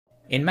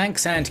In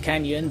Manksand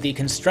Canyon, the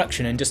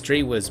construction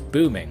industry was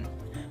booming,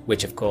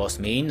 which of course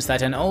means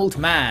that an old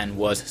man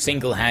was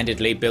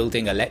single-handedly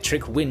building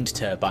electric wind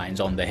turbines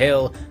on the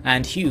hill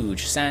and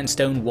huge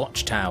sandstone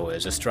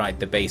watchtowers astride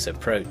the base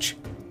approach.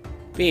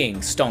 Being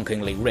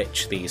stonkingly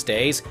rich these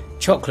days,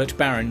 Chocolate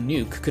Baron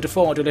Nuke could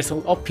afford a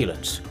little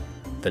opulence.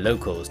 The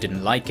locals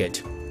didn't like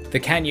it. The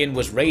canyon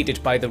was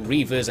raided by the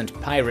reavers and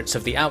pirates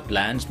of the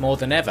Outlands more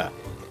than ever.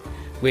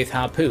 With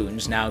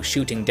harpoons now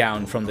shooting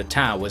down from the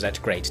towers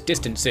at great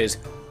distances,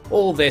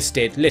 all this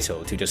did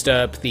little to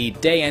disturb the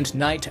day and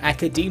night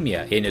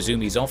academia in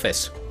Izumi's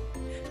office.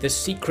 The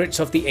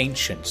secrets of the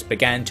ancients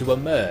began to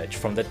emerge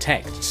from the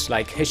texts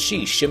like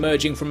hashish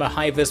emerging from a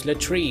hiver's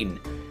latrine.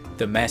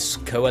 The mess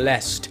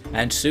coalesced,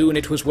 and soon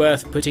it was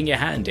worth putting your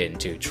hand in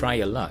to try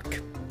your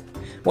luck.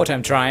 What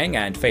I'm trying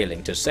and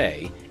failing to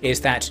say is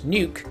that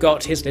Nuke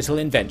got his little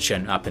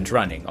invention up and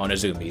running on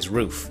Izumi's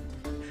roof.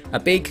 A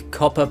big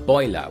copper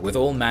boiler with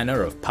all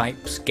manner of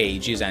pipes,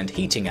 gauges and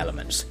heating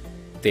elements.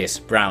 This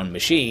brown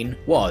machine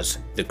was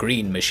the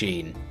green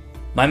machine.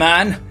 "My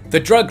man,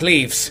 the drug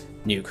leaves!"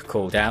 Nuke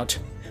called out.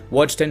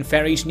 Wadston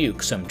ferried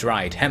Nuke some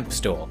dried hemp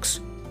stalks.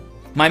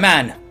 "My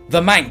man,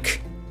 the mank!"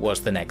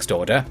 was the next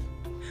order.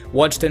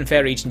 Wadston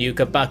ferried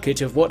Nuke a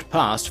bucket of what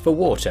passed for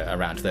water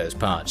around those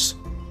parts.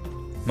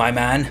 "My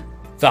man,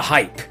 the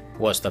hype!"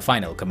 was the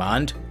final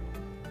command.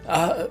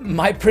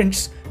 My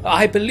prince,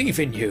 I believe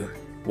in you,"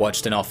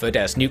 Wadston offered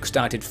as Nuke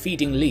started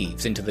feeding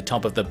leaves into the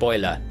top of the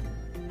boiler.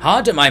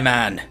 "Harder, my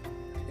man!"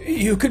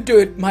 "You can do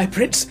it, my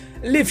prince.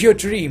 Live your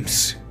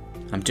dreams."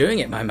 "I'm doing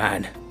it, my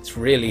man. It's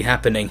really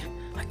happening.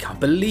 I can't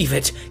believe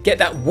it. Get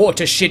that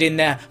water shit in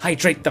there.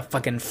 Hydrate the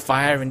fucking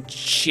fire and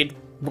shit.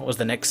 What was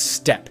the next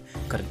step?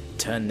 Gotta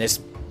turn this...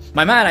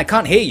 My man, I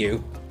can't hear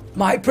you."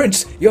 "My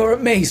prince, you're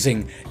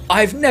amazing.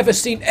 I've never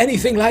seen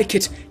anything like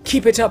it.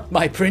 Keep it up,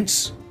 my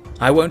prince."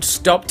 "I won't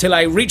stop till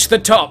I reach the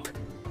top,"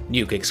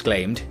 Nuke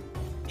exclaimed.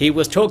 He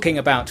was talking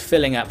about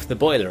filling up the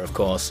boiler, of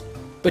course,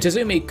 but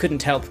Izumi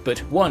couldn't help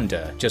but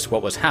wonder just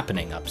what was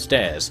happening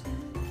upstairs.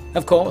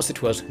 Of course,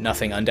 it was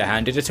nothing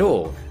underhanded at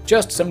all,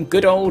 just some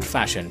good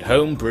old-fashioned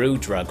homebrew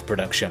drug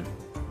production.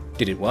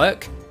 Did it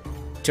work?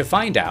 To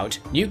find out,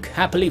 Nuke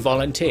happily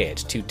volunteered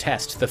to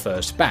test the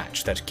first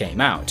batch that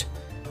came out.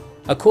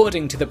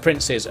 According to the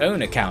prince's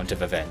own account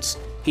of events,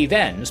 he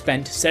then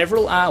spent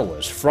several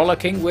hours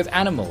frolicking with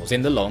animals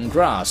in the long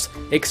grass,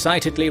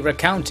 excitedly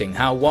recounting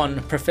how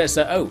one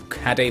Professor Oak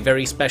had a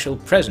very special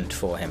present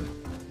for him.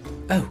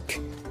 "Oak?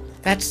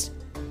 That's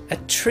a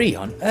tree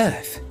on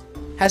Earth.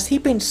 Has he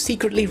been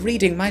secretly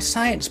reading my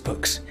science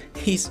books?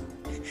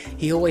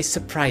 He always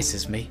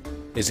surprises me,"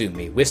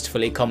 Izumi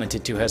wistfully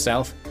commented to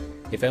herself.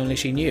 If only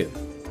she knew.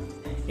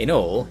 In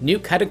all,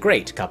 Nuke had a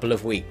great couple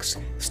of weeks,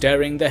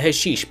 stirring the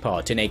hashish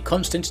pot in a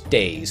constant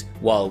daze,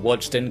 while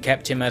Wadston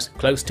kept him as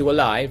close to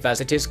alive as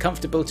it is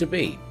comfortable to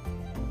be.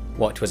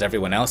 What was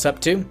everyone else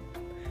up to?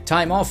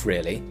 Time off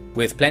really,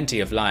 with plenty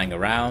of lying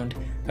around,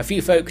 a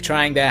few folk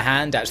trying their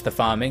hand at the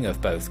farming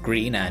of both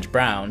green and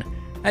brown,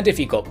 and if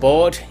you got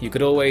bored, you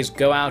could always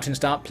go out and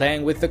start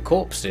playing with the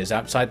corpses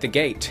outside the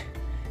gate.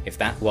 If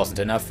that wasn't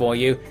enough for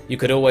you, you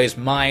could always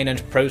mine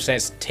and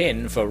process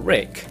tin for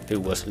Rick, who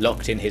was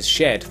locked in his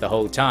shed the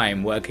whole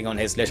time working on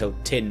his little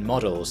tin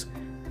models.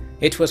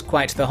 It was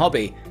quite the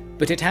hobby,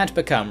 but it had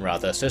become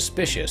rather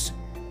suspicious.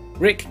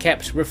 Rick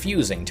kept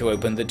refusing to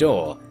open the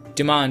door,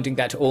 demanding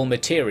that all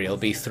material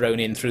be thrown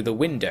in through the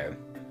window.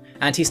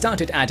 And he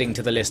started adding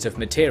to the list of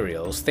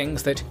materials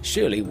things that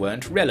surely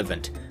weren't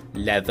relevant: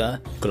 leather,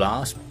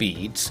 glass,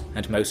 beads,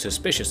 and most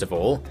suspicious of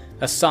all,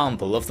 a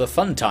sample of the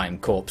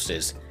Funtime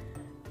corpses.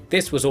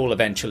 This was all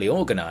eventually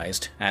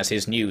organised, as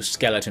his new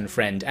skeleton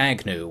friend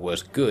Agnew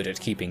was good at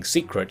keeping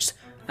secrets,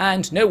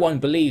 and no one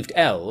believed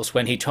Els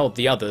when he told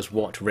the others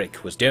what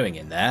Rick was doing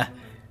in there.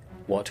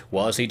 What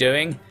was he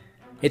doing?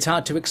 It's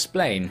hard to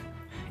explain.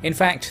 In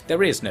fact,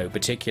 there is no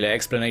particular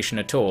explanation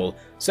at all,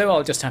 so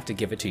I'll just have to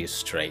give it to you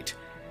straight.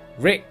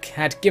 Rick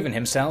had given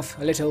himself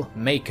a little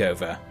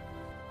makeover.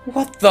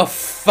 "What the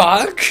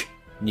fuck?"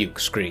 Nuke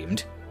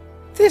screamed.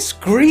 "This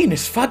green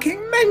is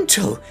fucking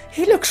mental!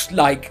 He looks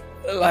like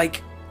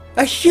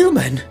a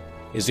human!"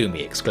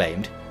 Izumi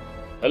exclaimed.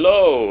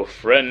 "Hello,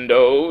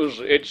 friendos.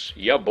 It's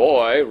ya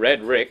boy,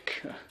 Red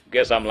Rick.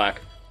 Guess I'm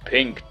like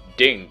Pink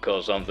Dink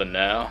or something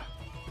now."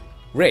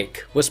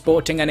 Rick was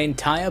sporting an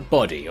entire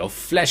body of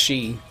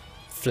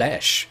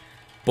flesh.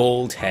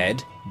 Bald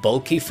head,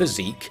 bulky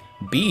physique,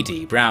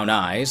 beady brown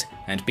eyes,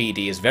 and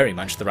beady is very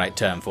much the right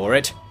term for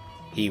it.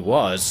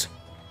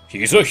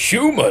 He's a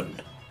human,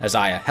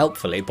 Isaiah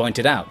helpfully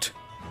pointed out.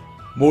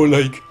 "More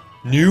like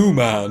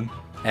Numan,"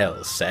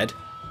 Els said.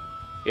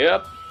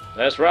 "Yep,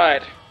 that's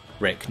right."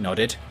 Rick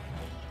nodded.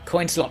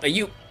 "Coin slot, do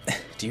you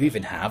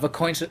even have a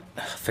coin slot?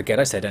 Forget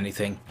I said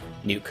anything,"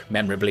 Nuke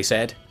memorably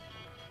said.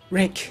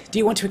 "Rick, do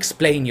you want to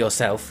explain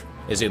yourself?"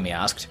 Izumi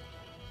asked.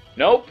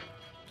 "Nope,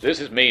 this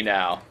is me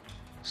now.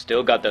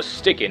 Still got the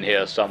stick in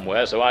here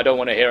somewhere, so I don't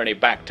want to hear any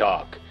back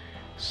talk.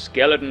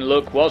 Skeleton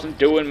look wasn't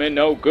doing me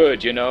no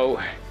good, you know.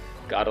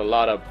 Got a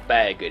lot of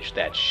baggage,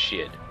 that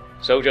shit.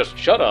 So just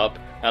shut up,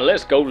 And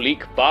let's go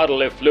leak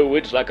bodily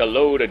fluids like a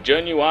load of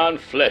genuine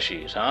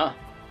fleshies, huh?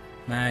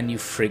 Man, you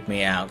freak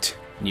me out,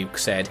 Nuke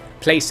said,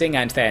 placing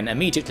and then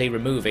immediately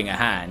removing a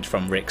hand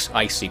from Rick's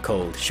icy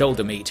cold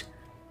shoulder meat.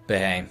 But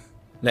hey,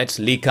 let's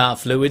leak our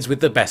fluids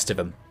with the best of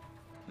them.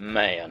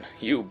 Man,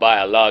 you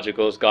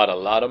biologicals got a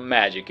lot of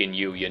magic in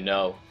you, you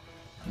know.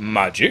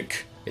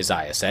 Magic?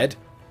 Isaiah said.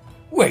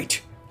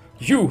 Wait,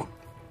 you...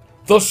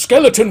 the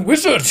skeleton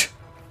wizard!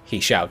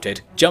 He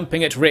shouted,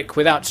 jumping at Rick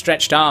with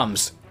outstretched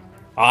arms.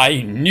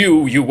 I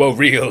knew you were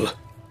real.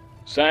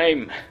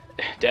 Same.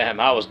 Damn,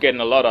 I was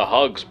getting a lot of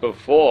hugs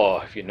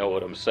before, if you know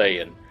what I'm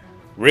saying.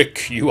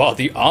 Rick, you are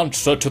the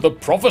answer to the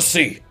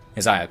prophecy,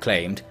 Isaiah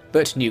claimed,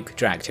 but Nuke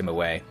dragged him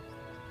away.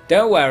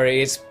 Don't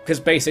worry, it's because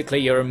basically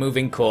you're a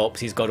moving corpse.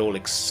 He's got all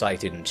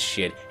excited and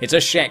shit. It's a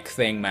Shek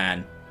thing,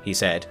 man, he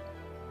said.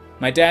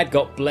 My dad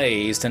got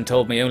blazed and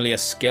told me only a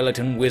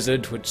skeleton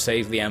wizard would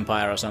save the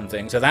Empire or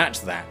something, so that's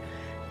that.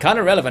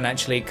 Kinda relevant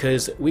actually,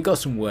 because we got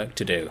some work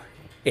to do.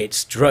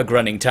 It's drug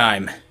running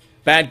time.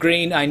 Bad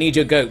Green, I need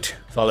your goat.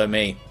 Follow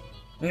me.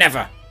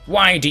 Never!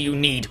 Why do you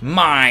need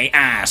my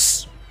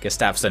ass?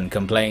 Gustafsson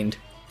complained.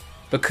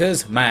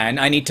 Because, man,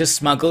 I need to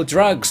smuggle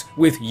drugs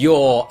with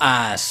your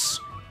ass.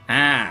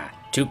 Ah,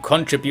 to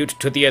contribute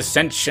to the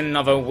ascension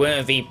of a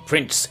worthy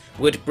prince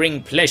would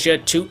bring pleasure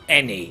to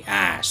any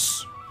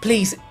ass.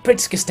 Please,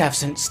 Prince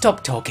Gustafsson,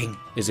 stop talking,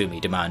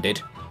 Izumi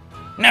demanded.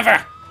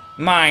 Never!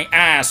 My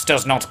ass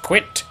does not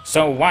quit,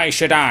 so why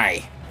should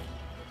I?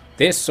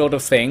 This sort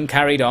of thing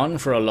carried on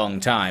for a long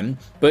time,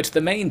 but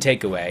the main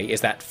takeaway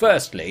is that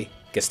firstly,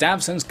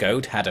 Gustafsson's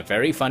goat had a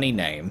very funny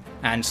name,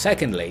 and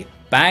secondly,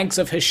 bags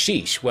of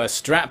hashish were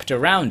strapped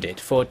around it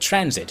for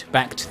transit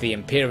back to the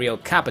imperial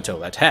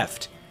capital at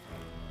Heft.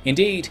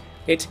 Indeed,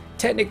 it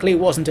technically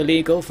wasn't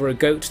illegal for a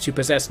goat to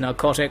possess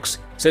narcotics,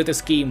 so the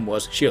scheme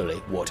was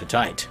surely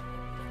watertight.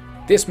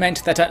 This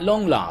meant that at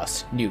long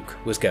last,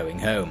 Nuke was going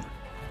home.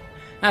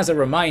 As a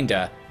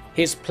reminder,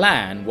 his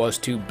plan was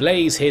to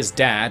blaze his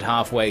dad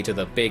halfway to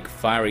the big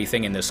fiery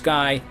thing in the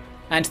sky,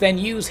 and then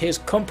use his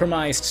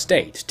compromised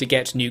state to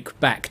get Nuke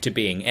back to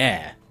being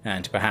heir,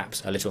 and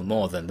perhaps a little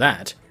more than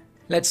that.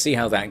 Let's see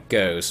how that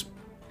goes.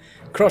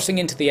 Crossing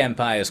into the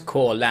Empire's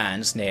core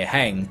lands near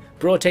Heng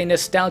brought a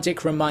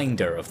nostalgic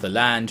reminder of the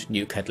land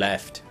Nuke had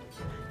left.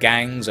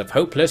 Gangs of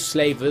hopeless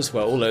slavers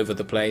were all over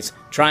the place,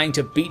 trying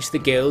to beat the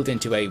guild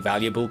into a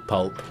valuable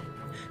pulp.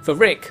 For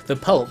Rick, the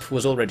pulp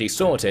was already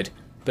sorted,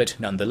 but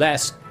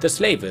nonetheless, the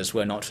slavers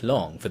were not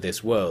long for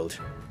this world.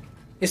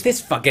 It's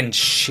this fucking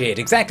shit,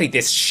 exactly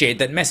this shit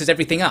that messes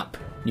everything up,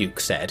 Nuke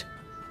said.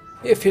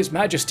 If His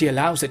Majesty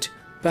allows it,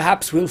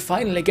 perhaps we'll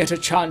finally get a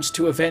chance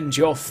to avenge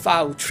your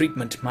foul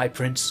treatment, my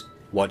prince,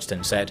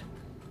 Wadston said.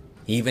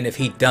 Even if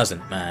he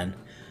doesn't, man.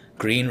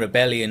 Green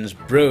Rebellion's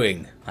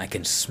brewing, I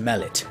can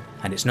smell it,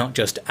 and it's not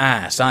just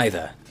ass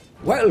either.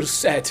 Well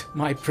said,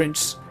 my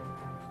prince.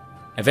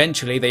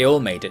 Eventually they all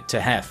made it to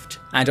Heft,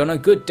 and on a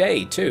good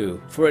day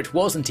too, for it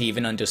wasn't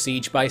even under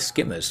siege by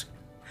skimmers.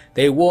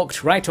 They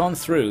walked right on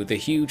through the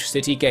huge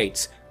city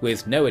gates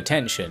with no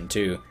attention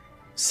to,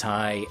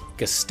 sigh,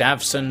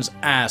 Gustafsson's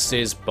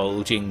ass's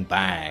bulging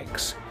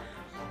bags.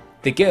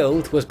 The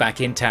guild was back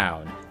in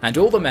town, and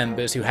all the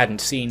members who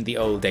hadn't seen the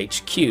old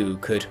HQ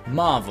could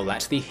marvel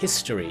at the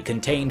history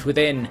contained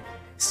within.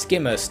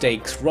 Skimmer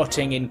steaks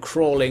rotting in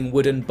crawling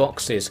wooden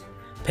boxes,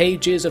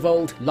 pages of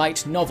old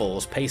light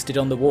novels pasted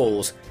on the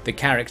walls, the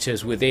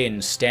characters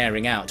within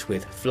staring out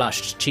with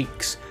flushed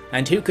cheeks,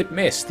 and who could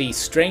miss the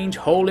strange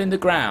hole in the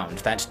ground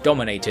that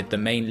dominated the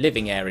main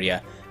living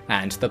area,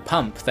 and the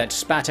pump that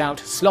spat out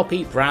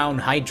sloppy brown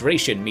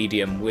hydration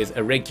medium with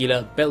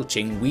irregular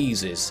belching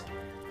wheezes.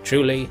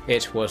 Truly,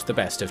 it was the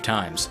best of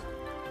times.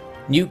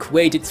 Nuke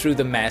waded through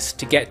the mess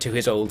to get to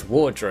his old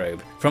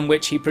wardrobe, from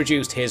which he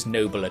produced his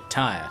noble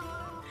attire.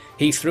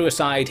 He threw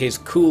aside his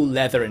cool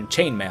leather and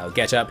chainmail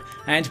getup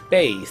and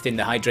bathed in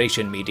the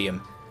hydration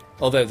medium,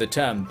 although the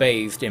term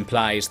bathed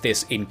implies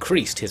this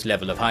increased his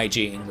level of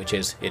hygiene, which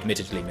is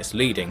admittedly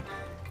misleading.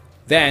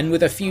 Then,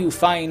 with a few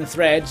fine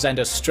threads and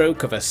a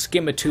stroke of a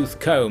skimmer-tooth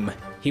comb,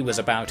 he was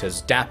about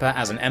as dapper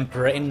as an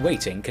emperor in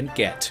waiting can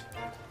get.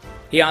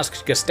 He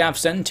asked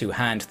Gustafsson to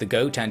hand the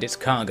goat and its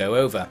cargo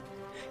over.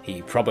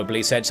 He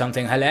probably said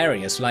something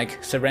hilarious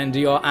like, "Surrender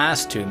your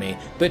ass to me,"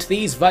 but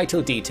these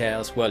vital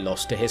details were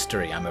lost to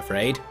history, I'm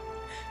afraid.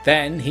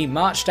 Then he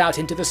marched out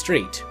into the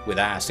street, with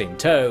ass in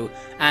tow,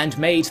 and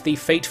made the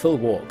fateful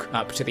walk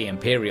up to the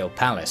Imperial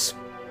Palace.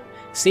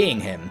 Seeing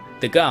him,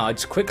 the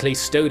guards quickly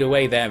stowed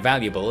away their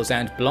valuables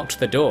and blocked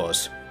the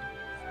doors.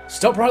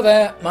 "Stop right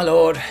there, my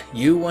lord.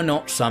 You were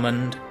not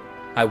summoned."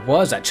 "I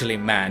was actually,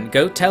 man.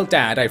 Go tell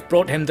Dad I've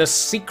brought him the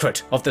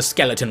secret of the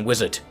skeleton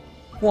wizard."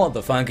 "What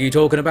the fuck are you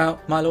talking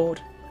about, my lord?"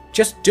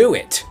 "Just do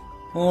it."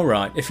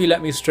 "Alright, if you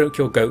let me stroke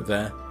your goat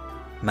there."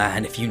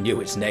 Man, if you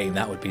knew its name,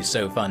 that would be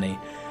so funny.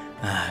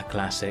 Ah,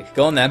 classic.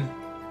 Go on then.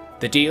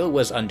 The deal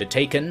was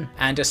undertaken,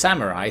 and a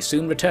samurai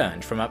soon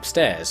returned from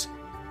upstairs.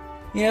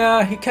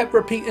 "Yeah, he kept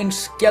repeating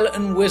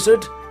skeleton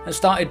wizard and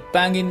started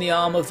banging the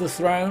arm of the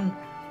throne.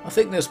 I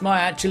think this might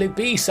actually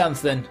be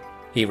something,"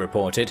 he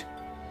reported.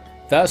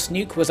 Thus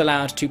Nuke was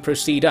allowed to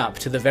proceed up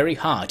to the very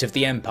heart of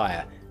the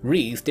Empire,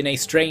 wreathed in a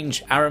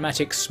strange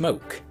aromatic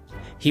smoke.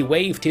 He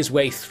waved his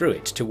way through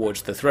it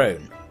towards the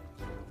throne.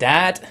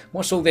 "Dad,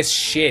 what's all this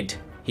shit?"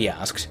 he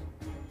asked.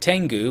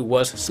 Tengu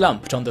was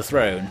slumped on the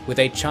throne with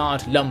a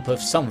charred lump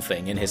of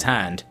something in his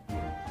hand.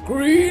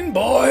 Green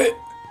boy,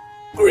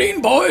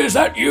 is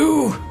that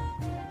you?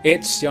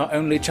 "It's your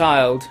only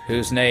child,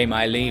 whose name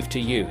I leave to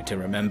you to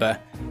remember.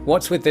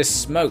 What's with this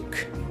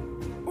smoke?"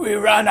 We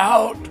ran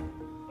out.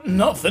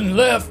 Nothing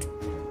left.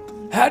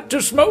 Had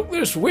to smoke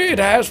this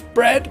weird-ass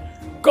bread.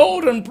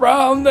 Golden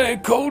brown, they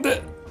called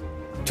it.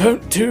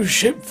 Don't do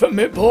shit for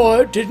me,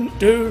 boy. Didn't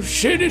do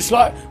shit. It's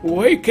like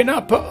waking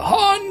up at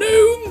high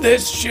noon,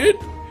 this shit.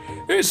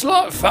 It's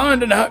like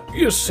finding out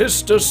your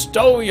sister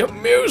stole your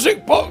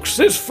music box,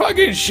 this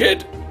fucking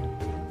shit.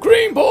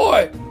 Green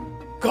boy,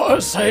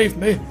 gotta save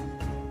me.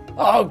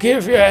 I'll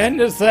give you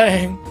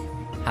anything.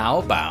 How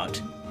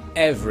about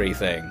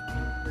everything?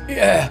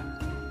 Yeah,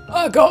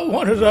 I got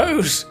one of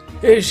those.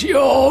 It's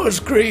yours,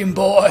 green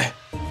boy.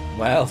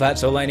 Well,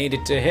 that's all I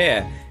needed to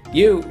hear.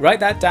 You, write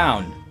that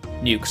down,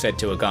 Nuke said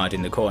to a guard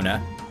in the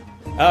corner.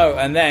 "Oh,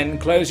 and then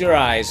close your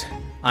eyes.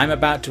 I'm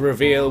about to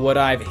reveal what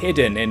I've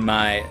hidden in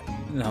my...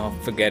 Oh,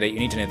 forget it, you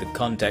need to know the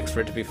context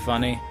for it to be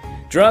funny.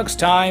 Drugs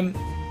time!"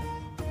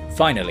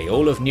 Finally,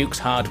 all of Nuke's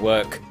hard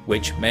work,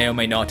 which may or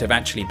may not have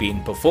actually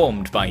been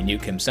performed by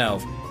Nuke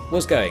himself,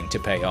 was going to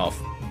pay off.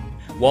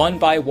 One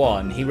by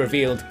one, he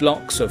revealed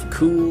blocks of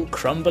cool,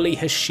 crumbly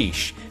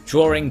hashish,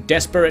 drawing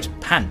desperate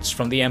pants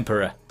from the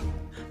Emperor.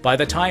 By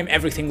the time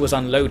everything was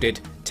unloaded,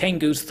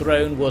 Tengu's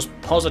throne was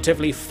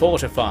positively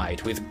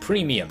fortified with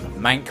premium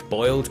mank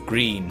boiled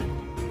green.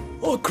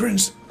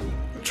 Okrins,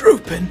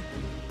 drooping,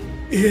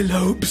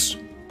 earlobes,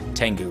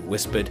 Tengu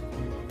whispered.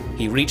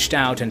 He reached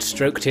out and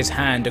stroked his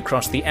hand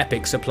across the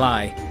epic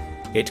supply.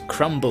 It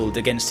crumbled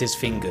against his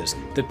fingers,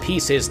 the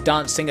pieces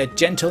dancing a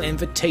gentle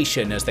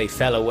invitation as they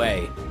fell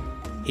away.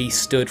 He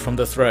stood from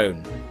the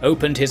throne,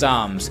 opened his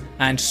arms,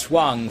 and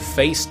swung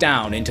face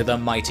down into the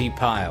mighty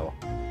pile.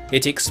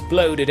 It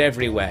exploded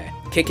everywhere,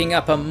 kicking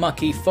up a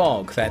mucky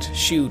fog that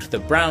shooed the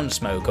brown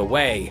smoke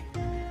away.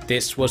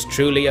 This was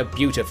truly a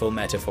beautiful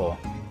metaphor.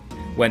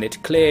 When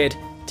it cleared,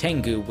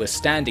 Tengu was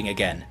standing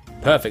again,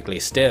 perfectly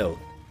still.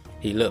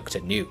 He looked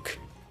at Nuke.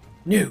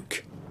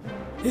 Nuke,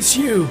 it's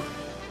you.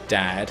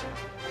 "Dad,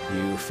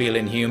 you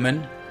feeling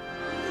human?"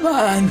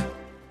 Man,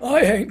 I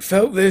ain't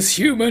felt this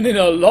human in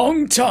a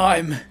long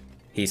time,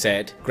 he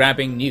said,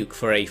 grabbing Nuke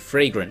for a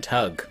fragrant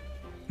hug.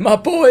 My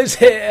boy's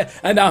here,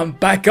 and I'm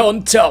back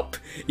on top.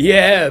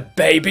 Yeah,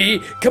 baby.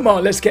 Come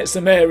on, let's get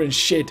some air and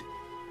shit.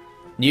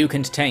 Nuke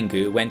and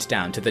Tengu went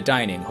down to the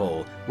dining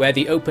hall, where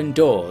the open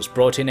doors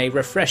brought in a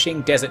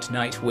refreshing desert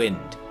night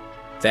wind.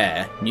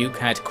 There, Nuke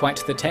had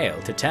quite the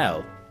tale to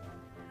tell.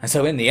 "And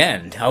so in the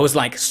end, I was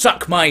like,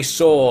 'Suck my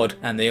sword!'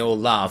 and they all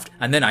laughed,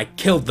 and then I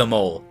killed them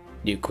all,"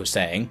 Nuke was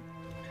saying.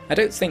 I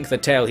don't think the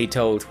tale he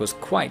told was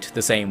quite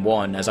the same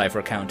one as I've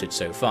recounted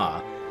so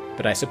far,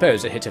 but I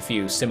suppose it hit a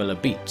few similar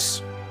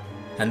beats.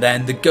 "And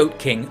then the Goat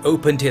King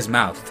opened his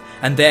mouth,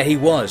 and there he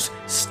was,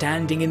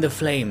 standing in the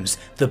flames,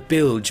 the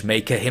bilge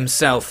maker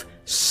himself,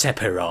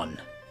 Sepiron."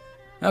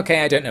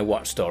 Okay, I don't know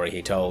what story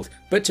he told,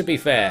 but to be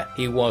fair,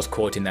 he was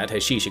caught in that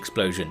hashish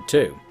explosion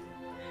too.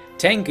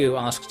 Tengu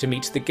asked to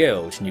meet the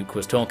guild Nuke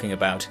was talking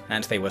about,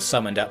 and they were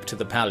summoned up to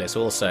the palace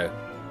also.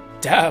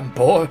 Damn,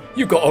 boy,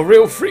 you got a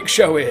real freak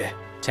show here,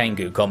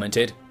 Tengu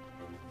commented.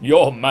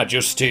 Your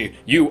Majesty,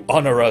 you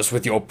honour us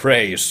with your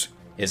praise,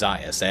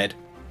 Isaiah said.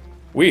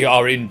 We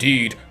are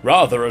indeed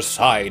rather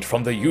aside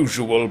from the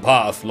usual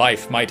path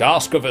life might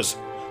ask of us,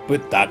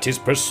 but that is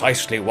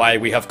precisely why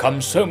we have come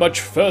so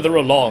much further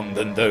along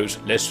than those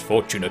less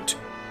fortunate.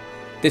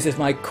 This is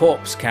my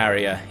corpse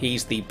carrier.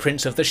 He's the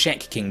Prince of the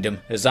Shek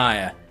Kingdom,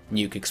 Isaiah,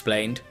 Nuke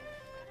explained.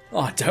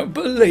 I don't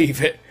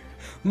believe it.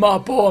 My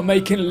boy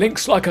making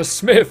links like a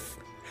smith.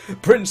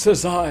 Prince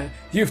Isaiah,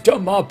 you've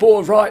done my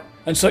boy right,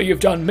 and so you've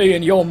done me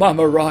and your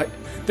mama right.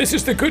 This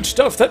is the good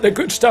stuff that the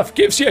good stuff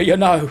gives you, you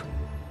know.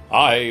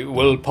 I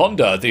will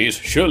ponder these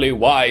surely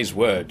wise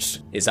words,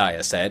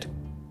 Isaiah said.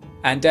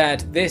 And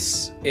Dad,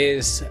 this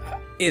is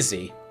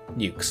Izzy,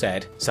 Nuke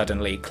said,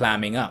 suddenly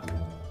clamming up.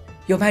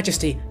 Your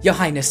Majesty, Your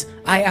Highness,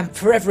 I am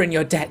forever in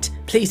your debt.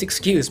 Please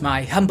excuse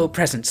my humble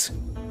presence,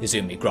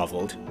 Izumi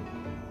grovelled.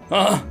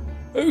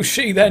 Who's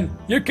she then?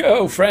 Your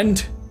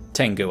girlfriend?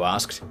 Tengu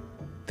asked.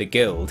 The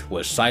guild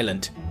was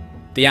silent.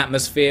 The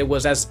atmosphere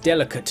was as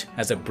delicate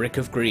as a brick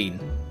of green.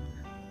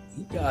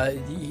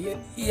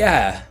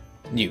 Yeah,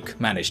 Nuke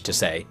managed to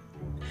say.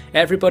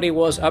 Everybody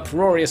was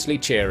uproariously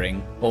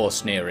cheering, or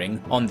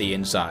sneering, on the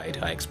inside,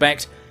 I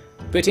expect.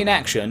 But in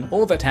action,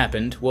 all that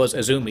happened was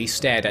Izumi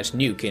stared at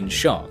Nuke in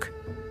shock.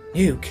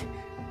 Nuke,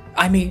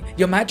 I mean,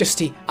 Your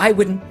Majesty, I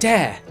wouldn't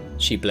dare,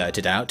 she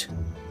blurted out.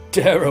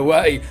 Dare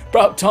away,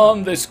 about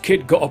time this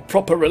kid got a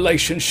proper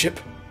relationship.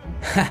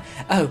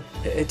 Oh,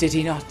 did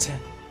he not?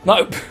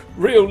 Nope,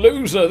 real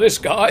loser this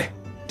guy.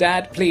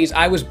 Dad, please,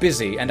 I was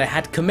busy and I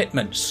had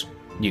commitments,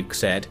 Nuke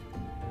said.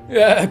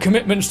 Yeah,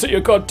 commitments to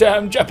your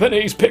goddamn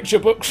Japanese picture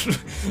books.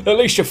 At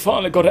least you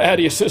finally got it out of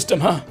your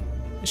system, huh?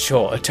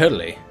 Sure,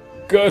 totally.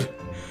 Good.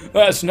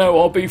 That's no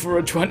hobby for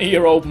a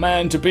 20-year-old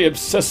man to be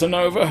obsessing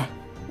over.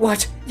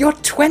 What? You're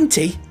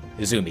 20?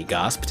 Izumi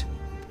gasped.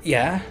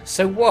 Yeah,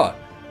 so what?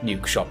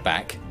 Nuke shot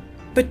back.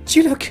 But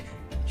you look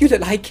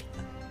like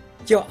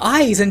your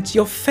eyes and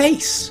your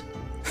face.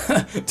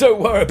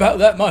 Don't worry about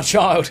that, my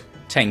child.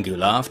 Tengu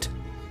laughed.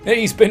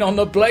 He's been on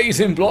the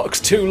blazing blocks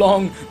too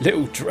long,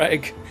 little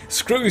dreg.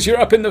 Screws you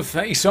up in the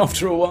face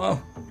after a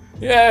while.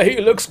 Yeah,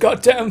 he looks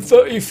goddamn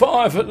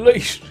 35 at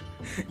least.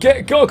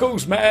 Get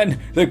goggles, man.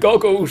 The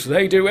goggles,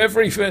 they do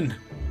everything.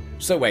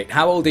 So wait,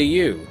 how old are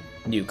you?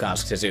 Nuke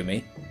asked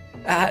Izumi.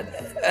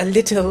 A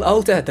little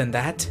older than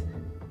that.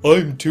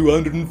 I'm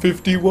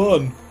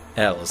 251.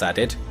 Els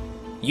added.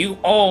 You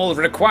all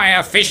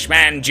require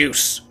fishman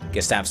juice,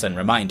 Gustafsson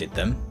reminded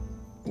them.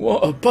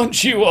 What a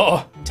bunch you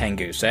are,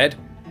 Tengu said.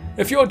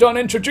 If you're done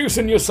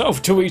introducing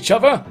yourself to each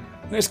other,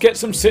 let's get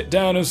some sit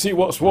down and see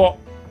what's what.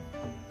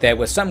 There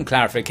was some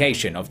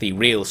clarification of the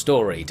real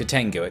story to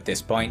Tengu at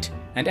this point,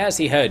 and as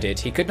he heard it,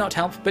 he could not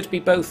help but be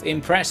both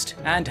impressed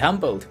and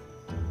humbled.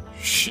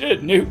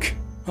 Shit, Nuke.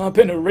 I've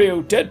been a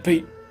real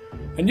deadbeat.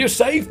 And you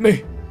saved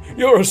me.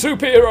 You're a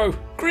superhero.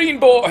 Green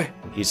boy,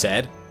 he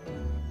said.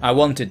 I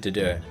wanted to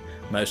do it,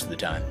 most of the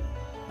time.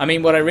 I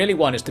mean, what I really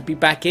want is to be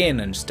back in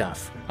and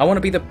stuff. I want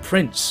to be the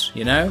prince,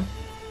 you know?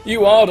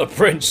 You are the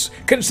prince.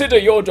 Consider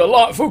your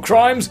delightful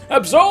crimes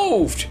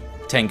absolved,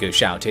 Tengu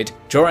shouted,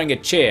 drawing a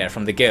cheer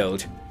from the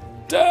guild.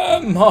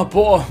 Damn, my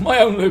boy, my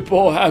only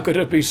boy, how could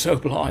I be so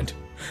blind?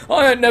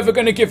 I ain't never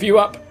gonna give you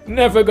up,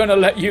 never gonna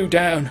let you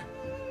down.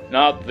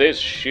 Not this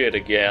shit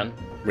again,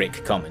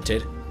 Rick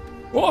commented.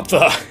 What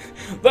the?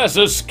 That's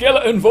a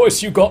skeleton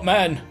voice you got,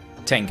 man,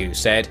 Tengu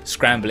said,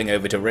 scrambling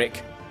over to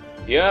Rick.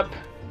 Yep,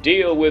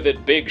 deal with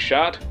it, big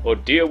shot, or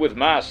deal with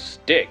my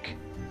stick.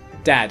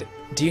 Dad,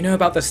 do you know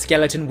about the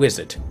skeleton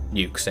wizard?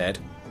 Nuke said.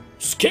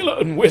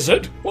 Skeleton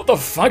wizard? What the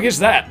fuck is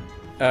that?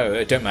 Oh,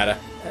 it don't matter.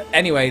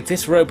 Anyway,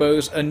 this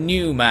robo's a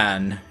new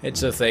man.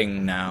 It's a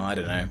thing now, I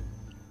don't know.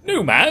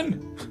 New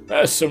man?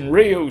 That's some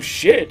real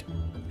shit.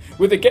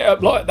 With a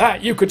get-up like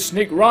that, you could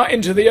sneak right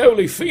into the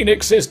Holy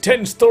Phoenix's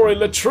 10-story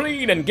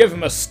latrine and give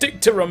him a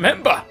stick to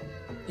remember.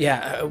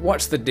 Yeah,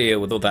 what's the deal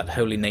with all that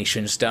Holy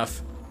Nation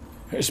stuff?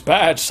 It's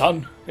bad,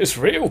 son. It's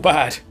real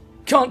bad.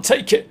 Can't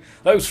take it.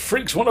 Those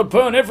freaks want to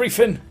burn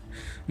everything.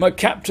 My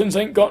captains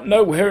ain't got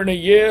nowhere in a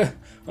year,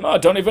 and I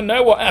don't even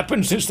know what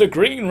happened since the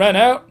green ran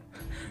out.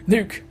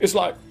 Nuke, it's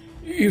like,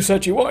 you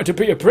said you wanted to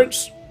be a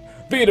prince.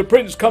 Being a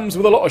prince comes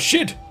with a lot of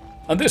shit,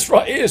 and this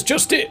right here's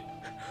just it.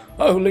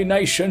 Holy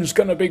Nation's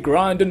gonna be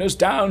grinding us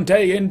down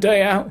day in,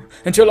 day out,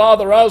 until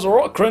either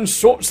Azarokran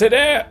sorts it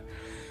out.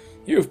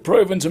 You've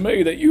proven to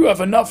me that you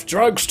have enough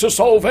drugs to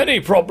solve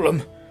any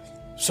problem.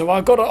 So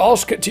I gotta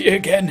ask it to you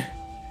again.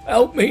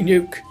 Help me,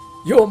 Nuke.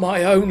 You're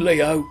my only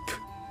hope.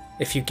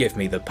 If you give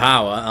me the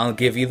power, I'll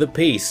give you the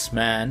peace,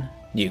 man,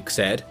 Nuke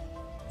said.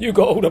 You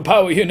got all the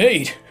power you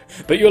need,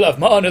 but you'll have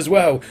mine as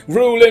well.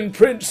 Ruling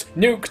Prince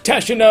Nuke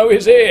Tashino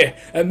is here,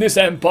 and this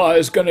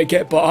empire's gonna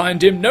get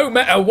behind him no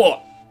matter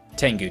what,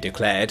 Tengu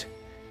declared.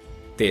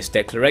 This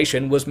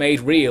declaration was made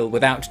real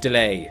without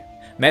delay.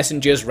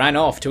 Messengers ran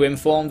off to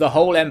inform the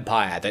whole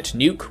empire that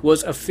Nuke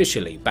was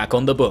officially back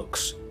on the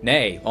books,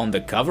 nay, on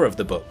the cover of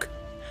the book.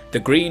 The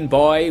Green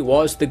Boy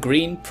was the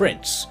Green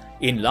Prince,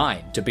 in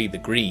line to be the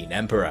Green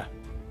Emperor.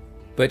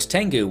 But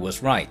Tengu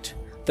was right.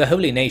 The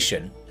Holy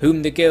Nation,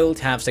 whom the guild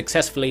have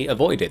successfully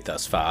avoided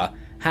thus far,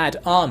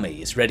 had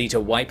armies ready to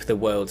wipe the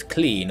world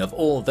clean of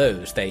all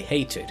those they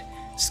hated.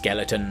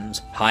 Skeletons,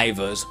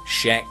 hivers,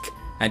 Shek,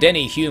 and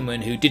any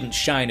human who didn't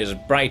shine as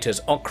bright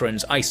as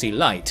Okran's icy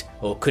light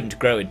or couldn't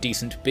grow a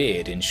decent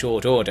beard in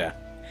short order.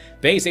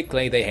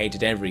 Basically, they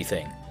hated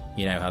everything.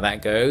 You know how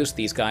that goes,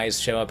 these guys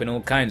show up in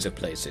all kinds of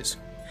places.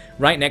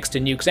 Right next to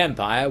Nuke's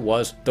empire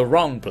was the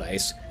wrong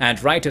place,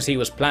 and right as he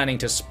was planning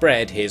to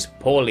spread his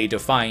poorly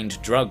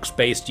defined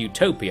drugs-based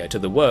utopia to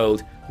the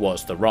world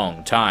was the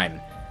wrong time.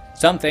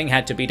 Something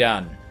had to be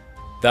done.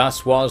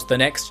 Thus was the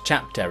next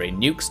chapter in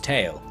Nuke's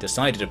tale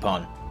decided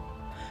upon.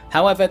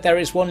 However, there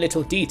is one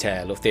little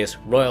detail of this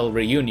royal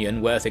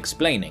reunion worth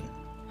explaining.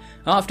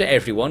 After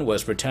everyone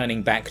was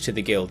returning back to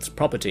the guild's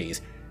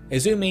properties,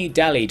 Izumi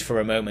dallied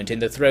for a moment in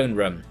the throne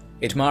room,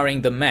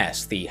 admiring the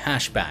mess the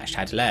Hashbash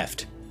had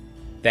left.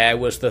 There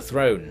was the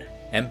throne,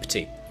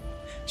 empty.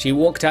 She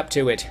walked up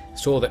to it,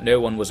 saw that no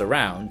one was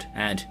around,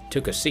 and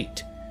took a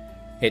seat.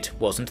 It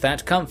wasn't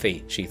that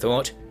comfy, she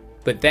thought,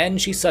 but then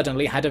she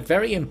suddenly had a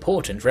very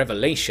important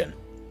revelation.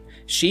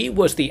 She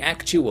was the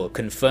actual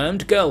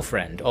confirmed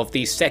girlfriend of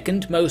the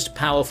second most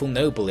powerful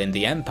noble in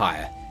the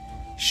empire.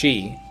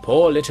 She,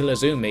 poor little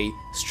Izumi,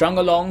 strung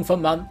along for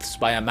months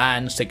by a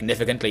man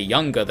significantly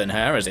younger than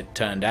her as it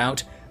turned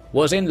out,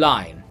 was in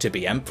line to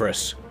be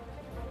empress.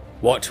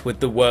 What would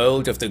the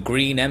world of the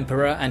Green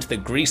Emperor and the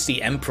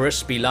Greasy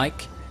Empress be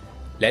like?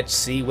 Let's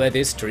see where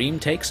this dream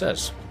takes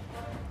us.